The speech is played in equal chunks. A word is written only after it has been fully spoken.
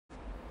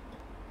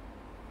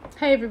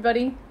Hey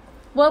everybody,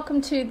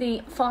 welcome to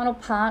the final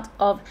part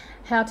of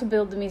how to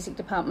build the music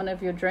department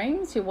of your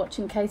dreams. You're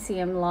watching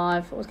KCM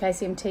Live or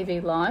KCM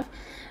TV Live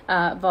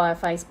via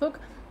Facebook.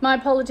 My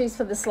apologies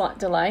for the slight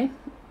delay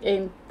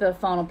in the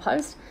final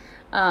post.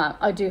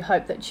 I do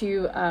hope that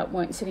you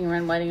weren't sitting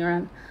around waiting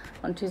around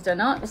on Tuesday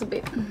night. It was a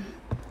bit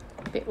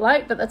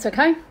late, but that's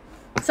okay.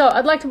 So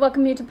I'd like to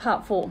welcome you to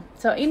part 4.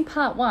 So in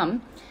part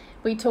 1,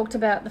 we talked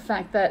about the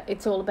fact that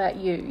it's all about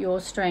you, your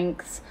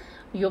strengths,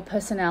 your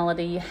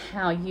personality,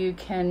 how you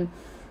can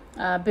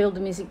build the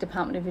music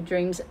department of your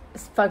dreams,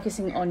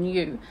 focusing on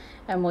you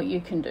and what you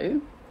can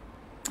do.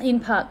 In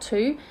part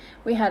 2,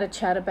 we had a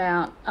chat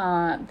about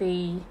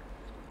we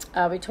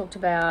talked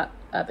about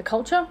the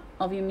culture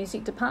of your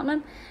music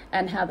department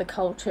and how the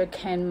culture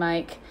can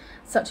make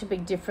such a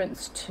big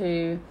difference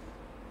to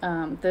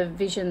the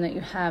vision that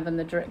you have and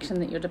the direction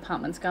that your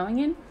department's going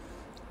in.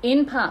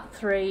 In part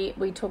 3,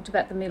 we talked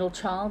about the middle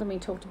child and we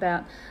talked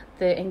about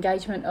the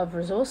engagement of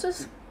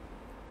resources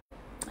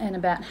and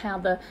about how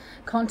the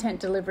content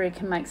delivery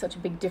can make such a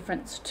big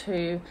difference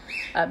to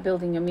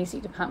building your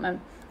music department.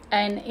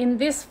 And in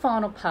this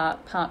final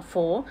part, part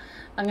 4,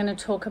 I'm going to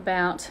talk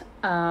about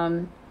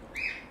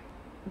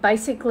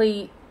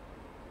basically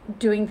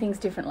doing things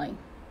differently.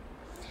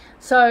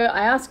 So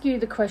I ask you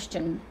the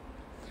question,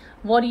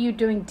 what are you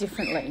doing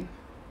differently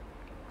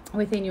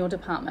within your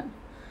department?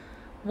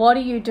 What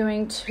are you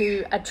doing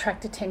to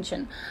attract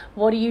attention?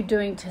 What are you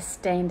doing to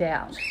stand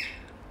out?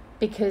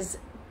 Because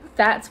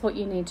that's what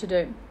you need to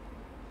do.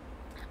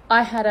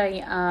 I had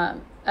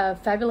a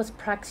fabulous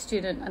prac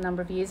student a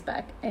number of years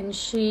back, and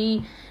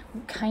she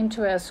came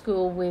to our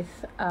school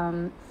with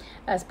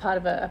as part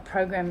of a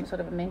program,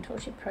 sort of a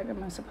mentorship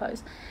program, I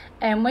suppose.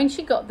 And when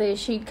she got there,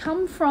 she'd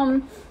come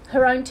from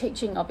her own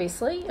teaching,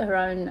 obviously, her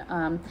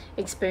own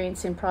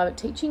experience in private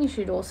teaching.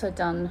 She'd also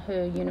done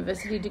her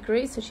university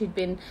degree, so she'd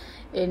been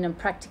in a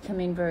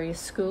practicum in various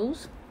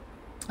schools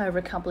over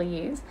a couple of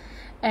years.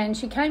 And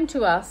she came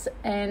to us,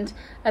 and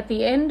at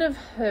the end of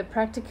her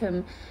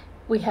practicum,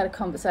 we had a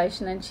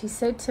conversation, and she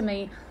said to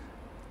me,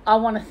 I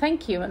want to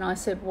thank you. And I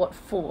said, what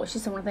for? She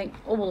said, I want to thank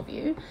all of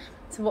you.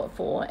 I said, what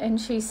for? And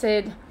she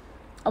said,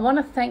 I want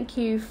to thank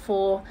you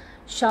for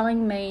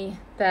showing me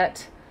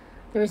that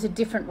there is a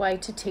different way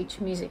to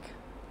teach music.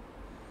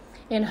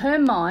 In her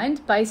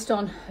mind, based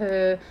on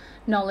her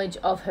knowledge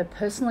of her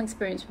personal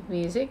experience with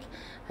music,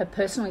 her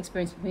personal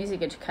experience with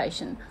music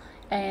education,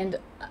 and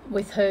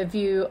with her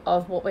view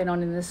of what went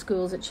on in the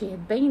schools that she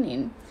had been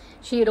in,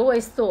 she had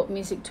always thought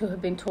music to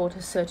have been taught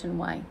a certain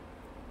way.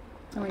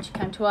 And when she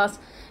came to us,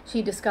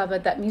 she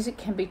discovered that music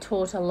can be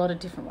taught a lot of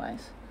different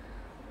ways.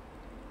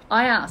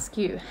 I ask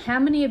you, how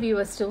many of you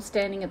are still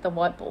standing at the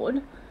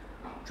whiteboard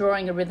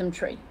drawing a rhythm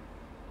tree?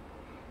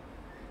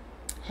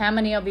 How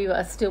many of you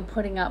are still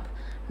putting up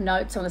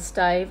notes on a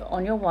stave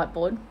on your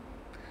whiteboard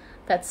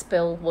that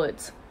spell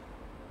words?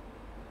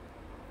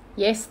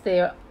 Yes,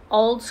 they're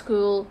old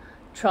school,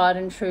 tried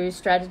and true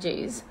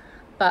strategies,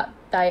 but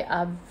they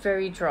are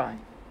very dry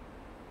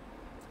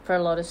for a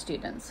lot of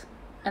students,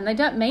 and they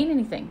don't mean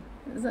anything.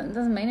 It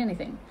doesn't mean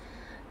anything.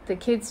 The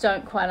kids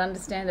don't quite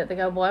understand it. They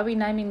go, why are we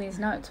naming these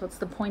notes? What's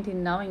the point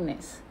in knowing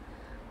this?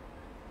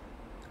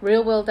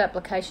 Real world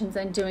applications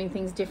and doing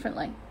things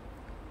differently.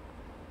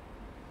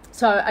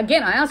 So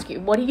again, I ask you,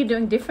 what are you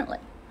doing differently?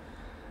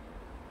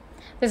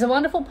 There's a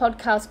wonderful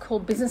podcast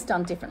called Business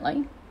Done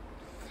Differently.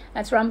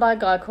 It's run by a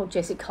guy called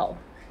Jesse Cole.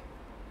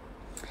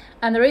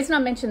 And the reason I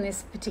mention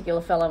this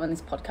particular fellow in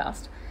this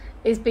podcast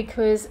is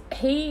because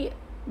he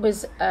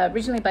was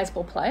originally a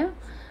baseball player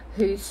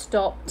who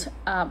stopped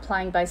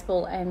playing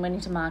baseball and went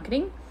into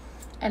marketing.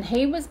 And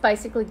he was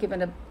basically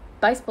given a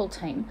baseball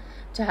team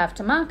to have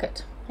to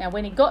market. Now,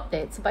 when he got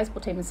there, it's a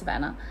baseball team in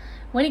Savannah.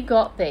 When he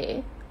got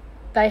there,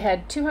 they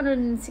had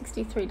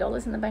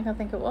 $263 in the bank, I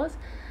think it was.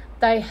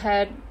 They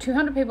had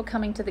 200 people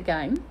coming to the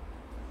game,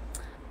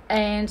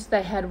 and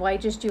they had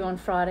wages due on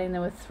Friday, and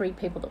there were 3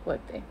 people that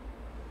worked there.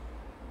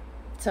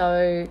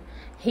 So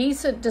he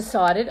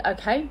decided,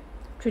 okay,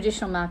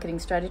 traditional marketing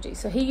strategies.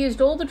 So he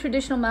used all the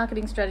traditional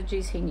marketing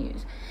strategies he knew.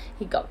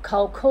 He got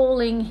cold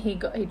calling, he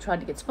tried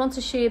to get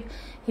sponsorship,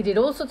 he did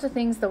all sorts of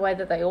things the way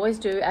that they always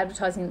do,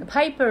 advertising in the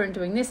paper and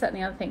doing this, that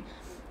and the other thing,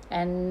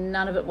 and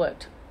none of it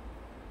worked.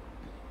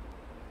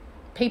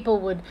 People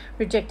would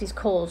reject his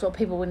calls, or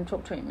people wouldn't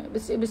talk to him. It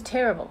was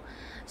terrible.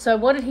 So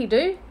what did he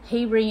do?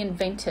 He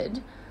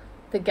reinvented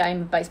the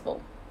game of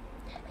baseball.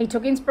 He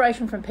took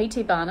inspiration from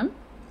P.T. Barnum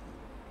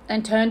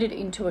and turned it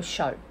into a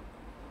show.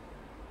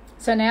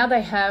 So now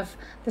they have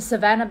the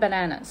Savannah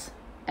Bananas,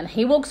 and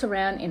he walks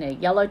around in a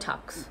yellow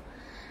tux,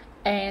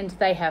 and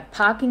they have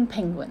parking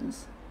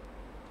penguins.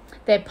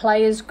 Their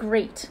players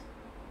greet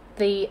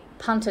the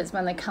punters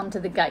when they come to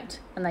the gate,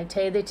 and they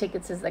tear their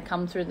tickets as they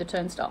come through the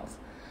turnstiles.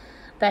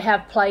 They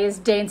have players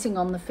dancing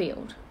on the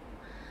field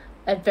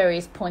at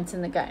various points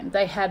in the game.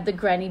 They have the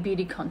Granny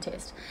Beauty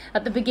contest.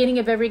 At the beginning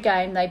of every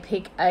game, they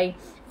pick a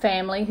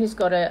family who's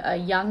got a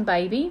young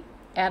baby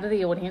out of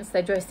the audience.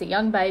 They dress the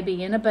young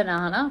baby in a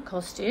banana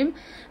costume,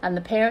 and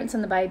the parents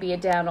and the baby are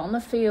down on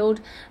the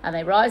field, and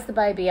they rise the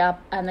baby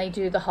up, and they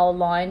do the whole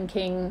Lion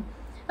King,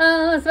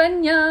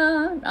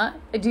 Svenja, right?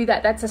 They do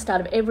that. That's the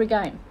start of every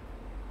game.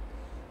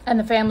 And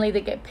the family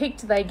that get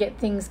picked, they get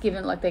things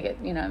given, like they get,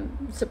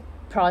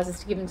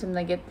 surprises given to them.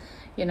 They get,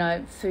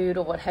 food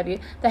or what have you.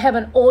 They have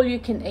an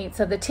all-you-can-eat,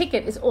 so the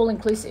ticket is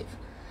all-inclusive.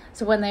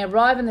 So when they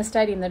arrive in the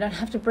stadium, they don't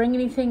have to bring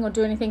anything or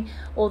do anything.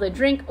 All their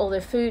drink, all their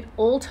food,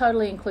 all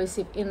totally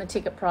inclusive in the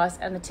ticket price.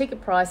 And the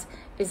ticket price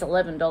is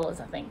 $11,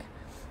 I think.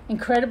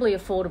 Incredibly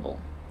affordable,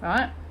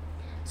 right?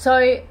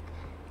 So,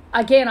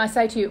 again, I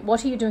say to you,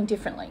 what are you doing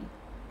differently?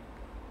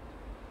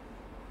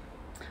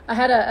 I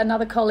had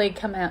another colleague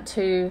come out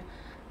to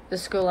the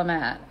school I'm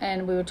at,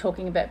 and we were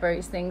talking about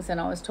various things, and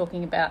I was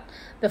talking about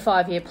the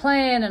 5-year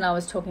plan, and I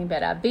was talking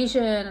about our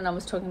vision, and I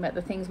was talking about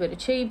the things we'd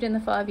achieved in the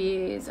 5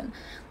 years and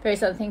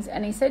various other things.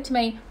 And he said to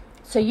me,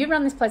 so you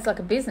run this place like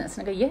a business?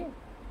 And I go,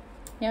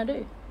 yeah, I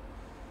do.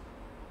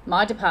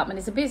 My department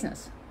is a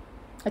business.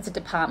 It's a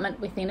department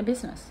within a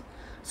business.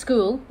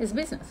 School is a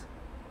business.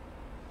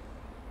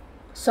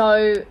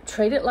 So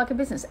treat it like a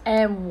business.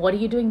 And what are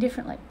you doing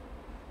differently?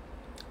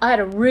 I had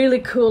a really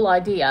cool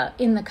idea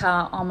in the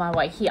car on my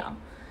way here.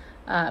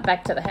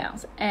 Back to the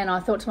house, and I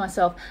thought to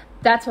myself,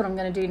 that's what I'm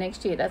going to do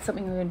next year. That's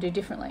something we're going to do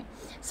differently.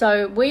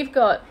 So we've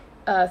got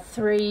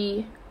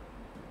 3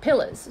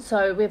 pillars.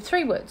 So we have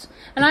 3 words,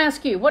 and I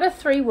ask you, what are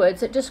 3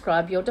 words that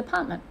describe your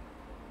department?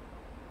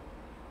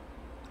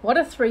 What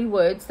are 3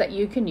 words that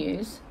you can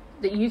use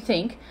that you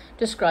think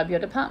describe your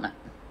department,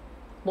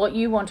 what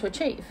you want to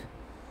achieve?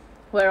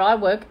 Where I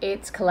work,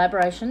 it's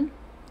collaboration,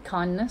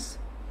 kindness,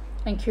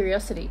 and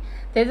curiosity.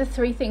 They're the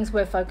 3 things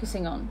we're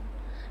focusing on.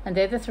 And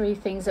they're the 3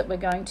 things that we're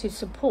going to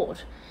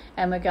support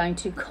and we're going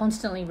to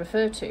constantly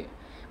refer to,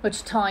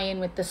 which tie in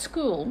with the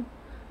school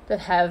that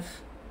have,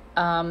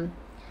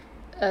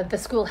 the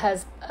school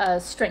has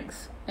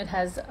strengths. It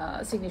has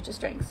signature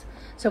strengths.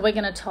 So we're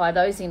going to tie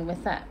those in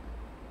with that.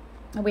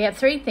 And we have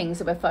 3 things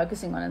that we're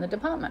focusing on in the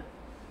department.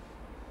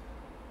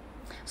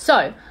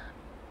 So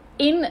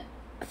in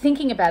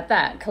thinking about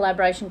that,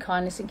 collaboration,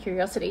 kindness, and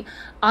curiosity,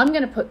 I'm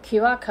going to put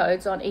QR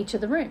codes on each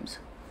of the rooms.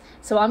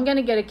 So I'm going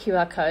to get a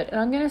QR code and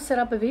I'm going to set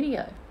up a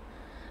video.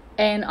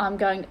 And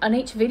on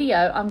each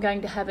video, I'm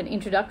going to have an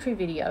introductory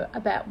video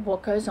about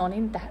what goes on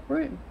in that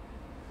room.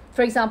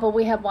 For example,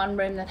 we have one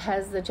room that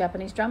has the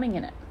Japanese drumming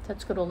in it.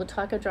 That's got all the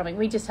taiko drumming.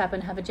 We just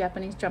happen to have a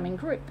Japanese drumming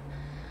group.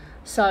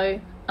 So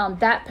on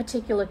that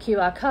particular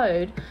QR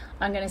code,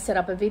 I'm going to set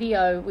up a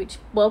video which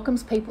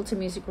welcomes people to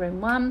Music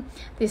Room 1.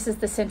 This is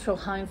the central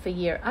home for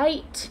Year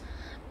 8.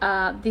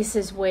 This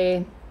is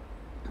where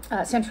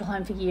central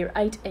home for Year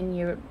 8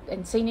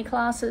 and senior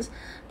classes.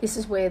 This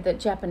is where the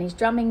Japanese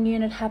drumming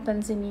unit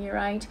happens in Year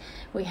 8.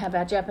 We have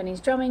our Japanese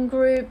drumming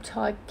group,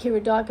 Kira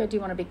Daiko. Do you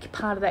want to be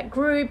part of that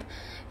group?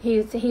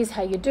 Here's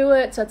how you do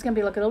it. So it's going to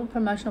be like a little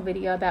promotional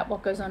video about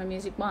what goes on in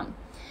Music 1,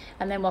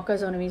 and then what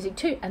goes on in Music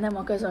 2, and then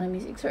what goes on in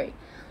Music 3.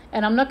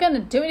 And I'm not going to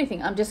do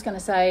anything. I'm just going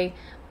to say,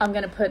 I'm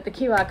going to put the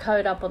QR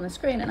code up on the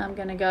screen, and I'm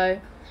going to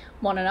go,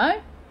 want to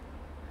know?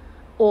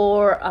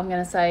 Or I'm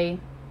going to say,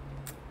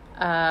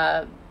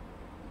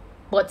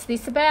 what's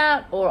this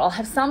about? Or I'll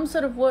have some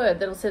sort of word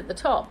that'll sit at the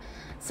top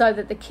so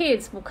that the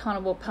kids will kind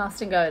of walk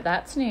past and go,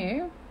 that's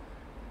new.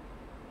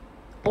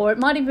 Or it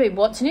might even be,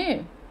 what's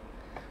new?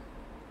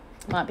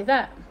 Might be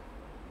that.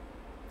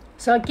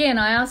 So again,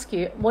 I ask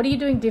you, what are you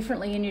doing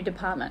differently in your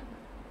department?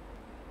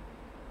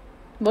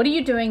 What are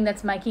you doing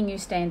that's making you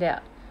stand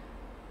out?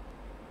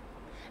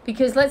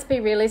 Because let's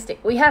be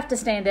realistic, we have to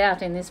stand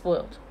out in this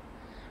world,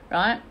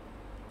 right?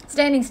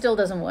 Standing still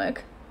doesn't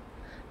work.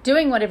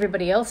 Doing what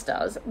everybody else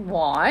does,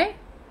 why?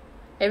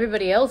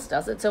 Everybody else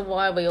does it, so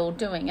why are we all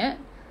doing it?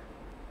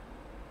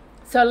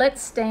 So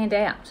let's stand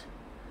out.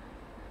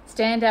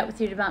 Stand out with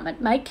your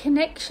department. Make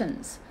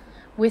connections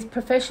with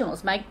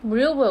professionals. Make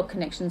real-world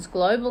connections,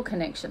 global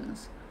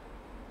connections.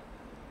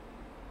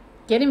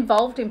 Get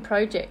involved in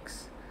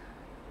projects.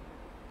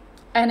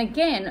 And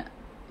again,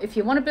 if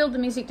you want to build the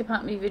music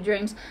department of your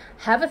dreams,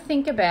 have a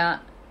think about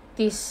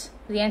this,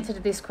 the answer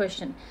to this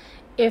question.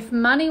 If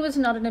money was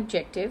not an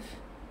objective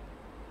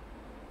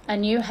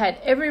and you had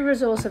every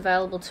resource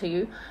available to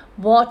you,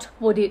 what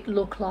would it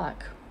look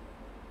like?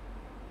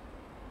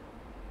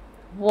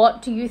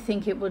 What do you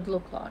think it would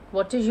look like?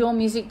 What does your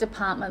music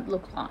department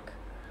look like?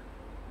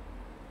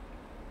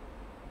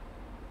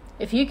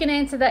 If you can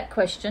answer that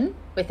question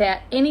without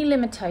any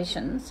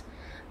limitations,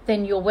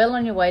 then you're well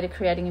on your way to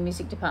creating a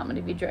music department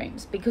of your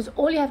dreams. Because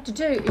all you have to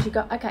do is you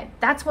go, okay,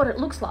 that's what it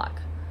looks like.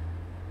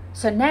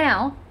 So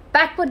now,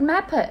 backward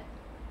map it.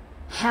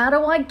 How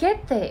do I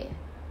get there?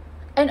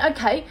 And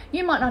okay,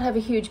 you might not have a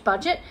huge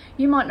budget.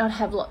 You might not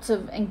have lots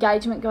of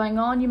engagement going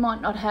on. You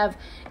might not have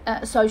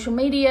social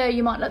media.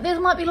 You might not. There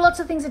might be lots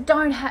of things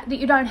that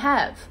you don't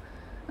have.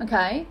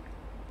 Okay.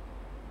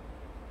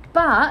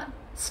 But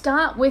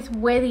start with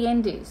where the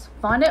end is.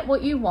 Find out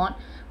what you want.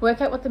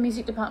 Work out what the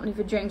music department of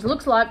your dreams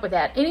looks like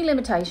without any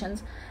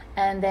limitations,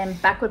 and then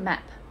backward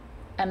map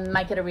and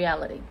make it a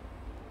reality.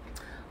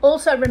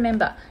 Also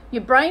remember,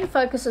 your brain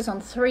focuses on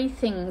 3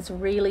 things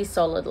really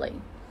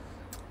solidly.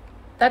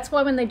 That's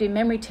why when they do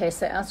memory tests,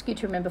 they ask you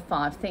to remember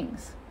 5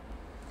 things.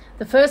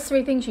 The first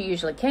 3 things you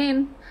usually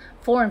can.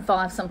 4 and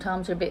 5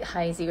 sometimes are a bit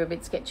hazy or a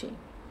bit sketchy,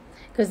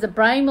 because the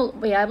brain will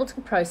be able to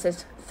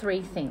process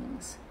 3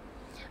 things.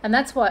 And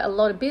that's why a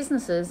lot of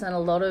businesses and a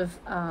lot of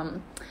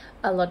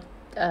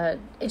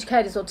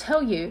educators will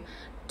tell you,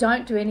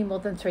 don't do any more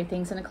than 3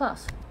 things in a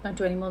class. Don't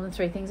do any more than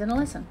 3 things in a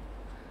lesson.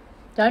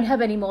 Don't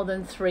have any more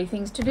than 3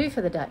 things to do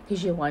for the day,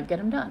 because you won't get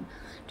them done.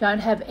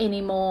 Don't have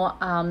any more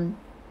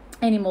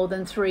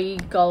than 3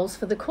 goals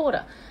for the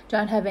quarter.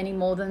 Don't have any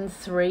more than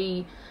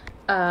 3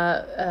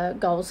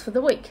 goals for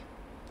the week.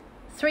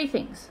 3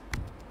 things.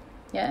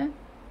 Yeah?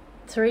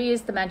 3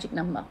 is the magic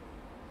number.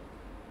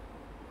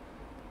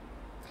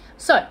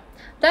 So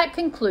that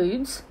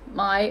concludes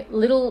my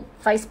little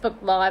Facebook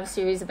Live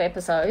series of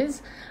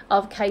episodes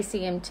of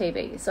KCM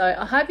TV. So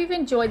I hope you've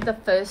enjoyed the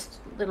first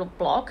little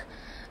block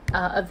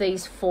of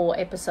these 4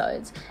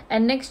 episodes.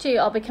 And next year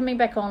I'll be coming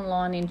back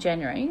online in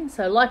January.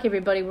 So like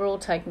everybody, we're all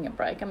taking a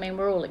break. I mean,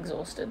 we're all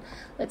exhausted.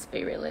 Let's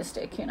be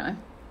realistic, you know.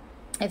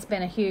 It's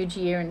been a huge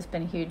year and it's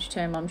been a huge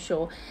term, I'm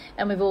sure.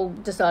 And we've all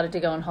decided to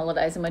go on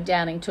holidays, and we're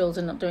downing tools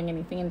and not doing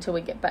anything until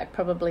we get back,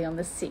 probably on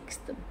the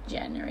 6th of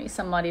January.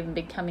 Some might even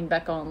be coming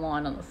back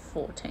online on the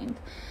 14th.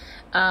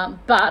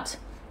 But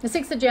the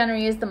 6th of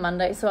January is the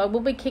Monday, so I will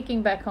be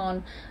kicking back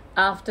on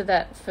after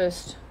that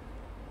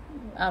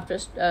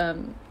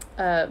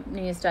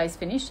New Year's Day is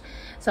finished.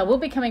 So we'll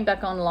be coming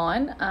back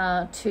online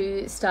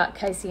to start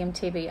KCM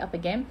TV up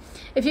again.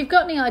 If you've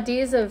got any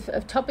ideas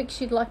of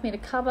topics you'd like me to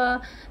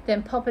cover,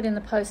 then pop it in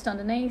the post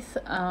underneath.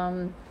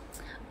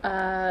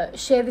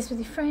 Share this with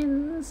your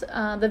friends.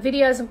 The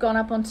videos have gone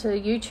up onto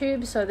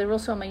YouTube, so they're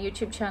also on my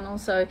YouTube channel.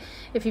 So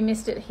if you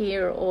missed it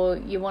here, or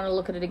you want to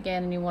look at it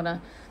again and you want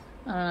to,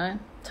 I don't know,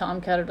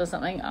 time cut it or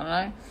something, I don't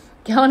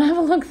know, go and have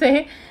a look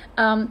there.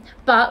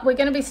 But we're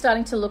going to be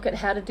starting to look at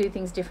how to do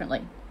things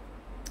differently.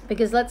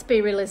 Because let's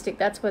be realistic,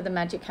 that's where the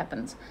magic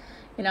happens.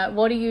 You know,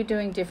 what are you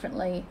doing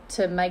differently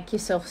to make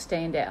yourself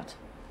stand out?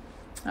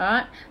 All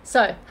right,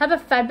 so have a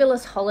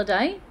fabulous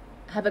holiday.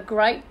 Have a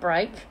great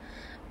break.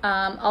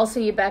 I'll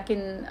see you back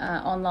in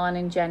online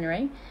in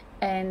January.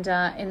 And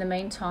in the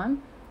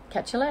meantime,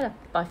 catch you later.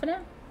 Bye for now.